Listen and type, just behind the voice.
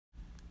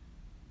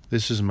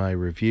This is my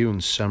review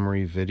and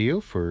summary video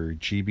for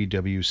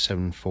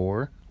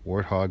GBW74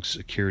 Warthog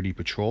Security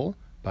Patrol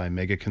by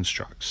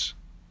MegaConstrux.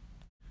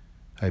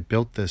 I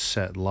built this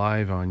set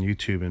live on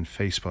YouTube and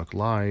Facebook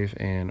Live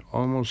and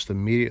almost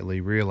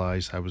immediately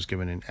realized I was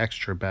given an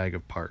extra bag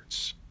of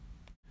parts.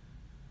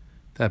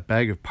 That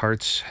bag of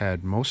parts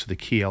had most of the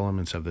key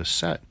elements of this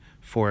set: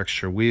 4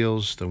 extra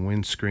wheels, the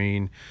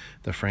windscreen,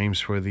 the frames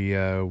for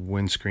the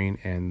windscreen,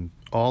 and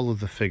all of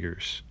the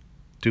figures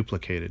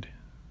duplicated.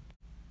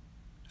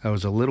 I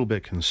was a little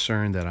bit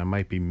concerned that I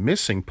might be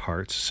missing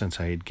parts since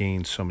I had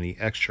gained so many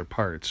extra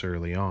parts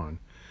early on,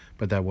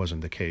 but that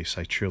wasn't the case.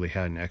 I truly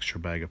had an extra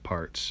bag of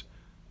parts.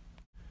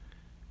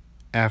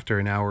 After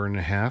an hour and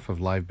a half of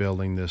live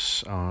building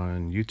this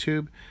on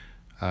YouTube,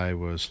 I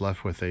was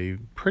left with a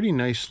pretty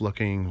nice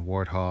looking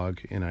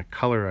Warthog in a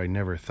color I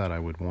never thought I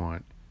would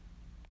want.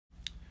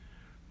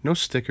 No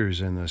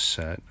stickers in this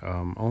set,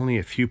 only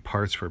a few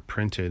parts were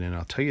printed, and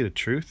I'll tell you the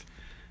truth,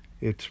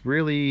 it's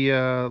really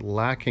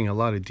lacking a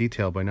lot of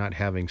detail by not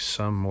having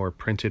some more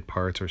printed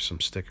parts or some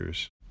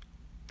stickers.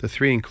 The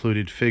 3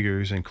 included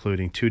figures,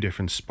 including 2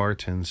 different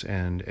Spartans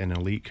and an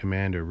elite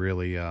commander,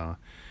 really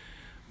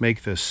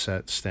make this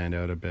set stand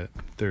out a bit.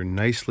 They're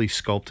nicely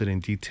sculpted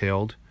and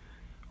detailed,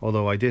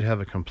 although I did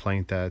have a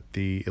complaint that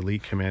the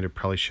elite commander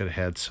probably should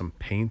have had some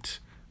paint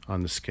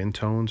on the skin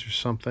tones or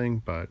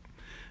something, but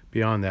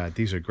beyond that,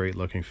 these are great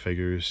looking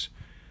figures.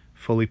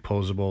 Fully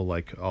posable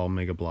like all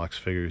Mega Bloks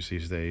figures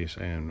these days,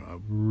 and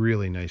a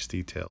really nice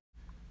detail.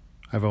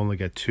 I've only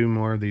got 2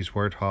 more of these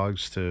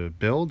Warthogs to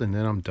build and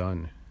then I'm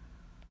done.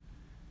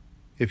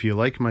 If you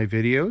like my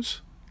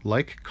videos,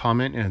 like,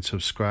 comment, and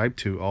subscribe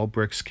to All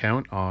Bricks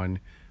Count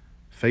on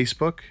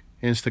Facebook,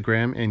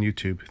 Instagram, and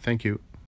YouTube. Thank you.